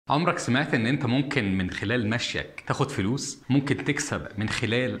عمرك سمعت ان انت ممكن من خلال مشيك تاخد فلوس؟ ممكن تكسب من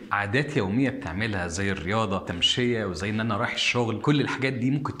خلال عادات يومية بتعملها زي الرياضة، تمشية، وزي ان انا رايح الشغل. كل الحاجات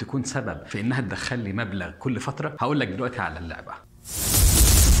دي ممكن تكون سبب في انها تدخل لي مبلغ كل فترة. هقول لك دلوقتي على اللعبة.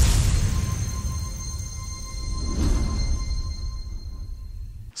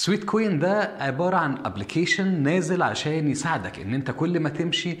 سويت كوين ده عبارة عن ابلكيشن نازل عشان يساعدك ان انت كل ما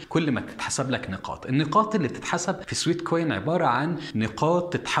تمشي كل ما تتحسب لك نقاط. النقاط اللي بتتحسب في سويت كوين عبارة عن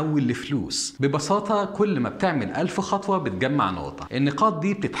نقاط تتحول لفلوس. ببساطة كل ما بتعمل 1000 خطوة بتجمع نقطة. النقاط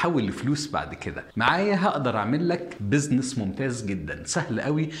دي بتتحول لفلوس بعد كده. معايا هقدر اعمل لك بيزنس ممتاز جدا سهل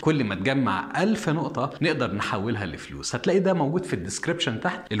قوي. كل ما تجمع 1000 نقطة نقدر نحولها لفلوس. هتلاقي ده موجود في الديسكريبشن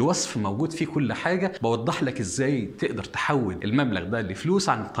تحت، الوصف موجود فيه كل حاجة. بوضح لك ازاي تقدر تحول المبلغ ده لفلوس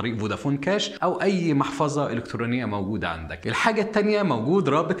عن طريق فودافون كاش او اي محفظه الكترونيه موجوده عندك. الحاجه الثانيه موجود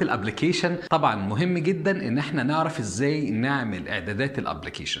رابط الابلكيشن. طبعا مهم جدا ان احنا نعرف ازاي نعمل اعدادات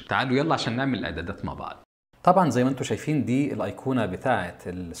الابلكيشن. تعالوا يلا عشان نعمل الاعدادات مع بعض. طبعا زي ما انتم شايفين دي الايقونه بتاعه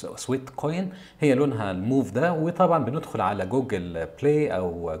السويت كوين، هي لونها الموف ده. وطبعا بندخل على جوجل بلاي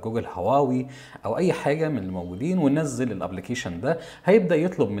او جوجل هواوي او اي حاجه من الموجودين وننزل الابلكيشن ده. هيبدا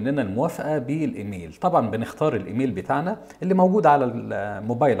يطلب مننا الموافقه بالايميل. طبعا بنختار الايميل بتاعنا اللي موجود على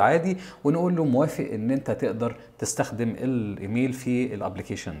الموبايل عادي ونقول له موافق ان انت تقدر تستخدم الايميل في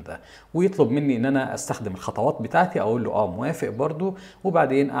الابلكيشن ده. ويطلب مني ان انا استخدم الخطوات بتاعتي، اقول له موافق برضو،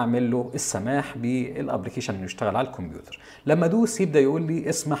 وبعدين اعمل له السماح بالابلكيشن انه يشتغل على الكمبيوتر. لما ادوس يبدا يقول لي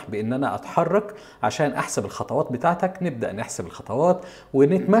اسمح بان انا اتحرك عشان احسب الخطوات بتاعتك. نبدا نحسب الخطوات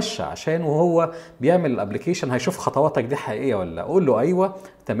ونتمشى عشان وهو بيعمل الابلكيشن هيشوف خطواتك دي حقيقيه ولا لا. اقول له ايوه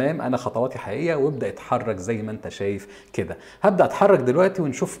تمام انا خطواتي حقيقيه، وابدا يتحرك زي ما انت شايف كده. هبدا اتحرك دلوقتي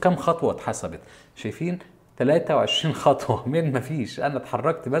ونشوف كم خطوه اتحسبت. شايفين 23 خطوه من مفيش، انا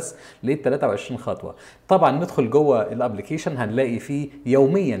اتحركت بس لقيت 23 خطوه. طبعا ندخل جوه الابلكيشن هنلاقي فيه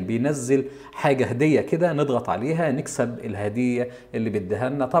يوميا بينزل حاجه هديه كده، نضغط عليها نكسب الهديه اللي بيديها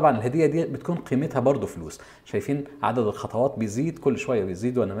لنا. طبعا الهديه دي بتكون قيمتها برضو فلوس. شايفين عدد الخطوات بيزيد كل شويه،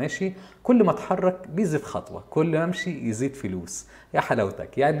 بيزيد وانا ماشي. كل ما اتحرك بيزيد خطوه، كل ما امشي يزيد فلوس. يا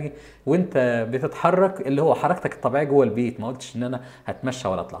حلاوتك يعني وانت بتتحرك، اللي هو حركتك الطبيعيه جوه البيت. ما قلتش ان انا هتمشى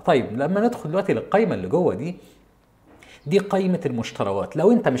ولا اطلع. طيب لما ندخل دلوقتي للقائمه اللي جوه دي قائمة المشتريات.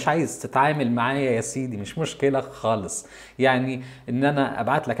 لو انت مش عايز تتعامل معايا يا سيدي مش مشكلة خالص، يعني ان انا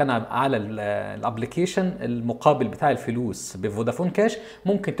ابعت لك انا على الابليكيشن المقابل بتاع الفلوس بفودافون كاش.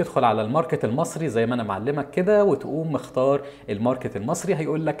 ممكن تدخل على الماركت المصري زي ما انا معلمك كده وتقوم مختار الماركت المصري.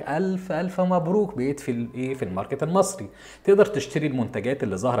 هيقول لك الف الف مبروك بقيت في الماركت المصري. تقدر تشتري المنتجات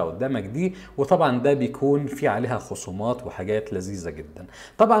اللي ظاهرة قدامك دي، وطبعا ده بيكون في عليها خصومات وحاجات لذيذة جدا.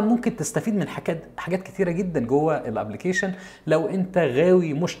 طبعا ممكن تستفيد من حاجات كتيرة جدا جوه الابليكيشن لو انت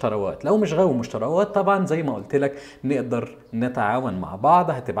غاوي مشتريات. لو مش غاوي مشتريات طبعا زي ما قلت لك نقدر نتعاون مع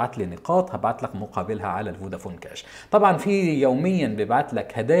بعض. هتبعت لي نقاط هبعت لك مقابلها على الفودافون كاش. طبعا في يوميا بيبعت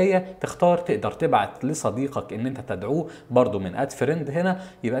لك هدايا تختار. تقدر تبعت لصديقك ان انت تدعوه برضو من اد فريند هنا.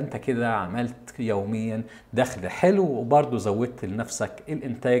 يبقى انت كده عملت يوميا دخل حلو، وبرضو زودت لنفسك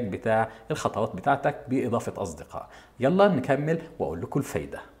الانتاج بتاع الخطوات بتاعتك باضافة اصدقاء. يلا نكمل واقول لكم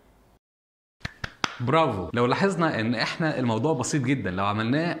الفايدة. برافو. لو لاحظنا ان احنا الموضوع بسيط جدا، لو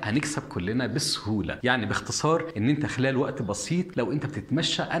عملناه هنكسب كلنا بسهوله. يعني باختصار ان انت خلال وقت بسيط لو انت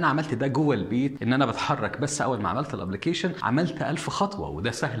بتتمشى، انا عملت ده جوه البيت ان انا بتحرك بس. اول ما عملت الابلكيشن عملت 1000 خطوه،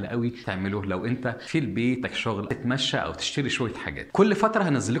 وده سهل قوي تعمله لو انت في البيت شغل تتمشى او تشتري شويه حاجات. كل فتره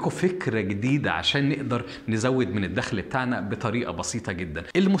هنزل لكم فكره جديده عشان نقدر نزود من الدخل بتاعنا بطريقه بسيطه جدا.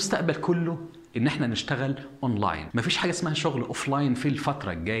 المستقبل كله ان احنا نشتغل اونلاين. مفيش حاجه اسمها شغل اوفلاين في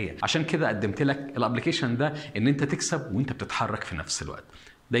الفتره الجايه. عشان كده قدمت لك الابلكيشن ده ان انت تكسب وانت بتتحرك في نفس الوقت.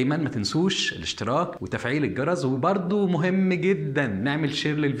 دايما ما تنسوش الاشتراك وتفعيل الجرس، وبرضو مهم جدا نعمل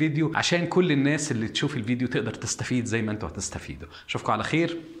شير للفيديو عشان كل الناس اللي تشوف الفيديو تقدر تستفيد زي ما انتوا هتستفيدوا. اشوفكم على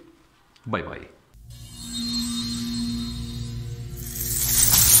خير. باي باي.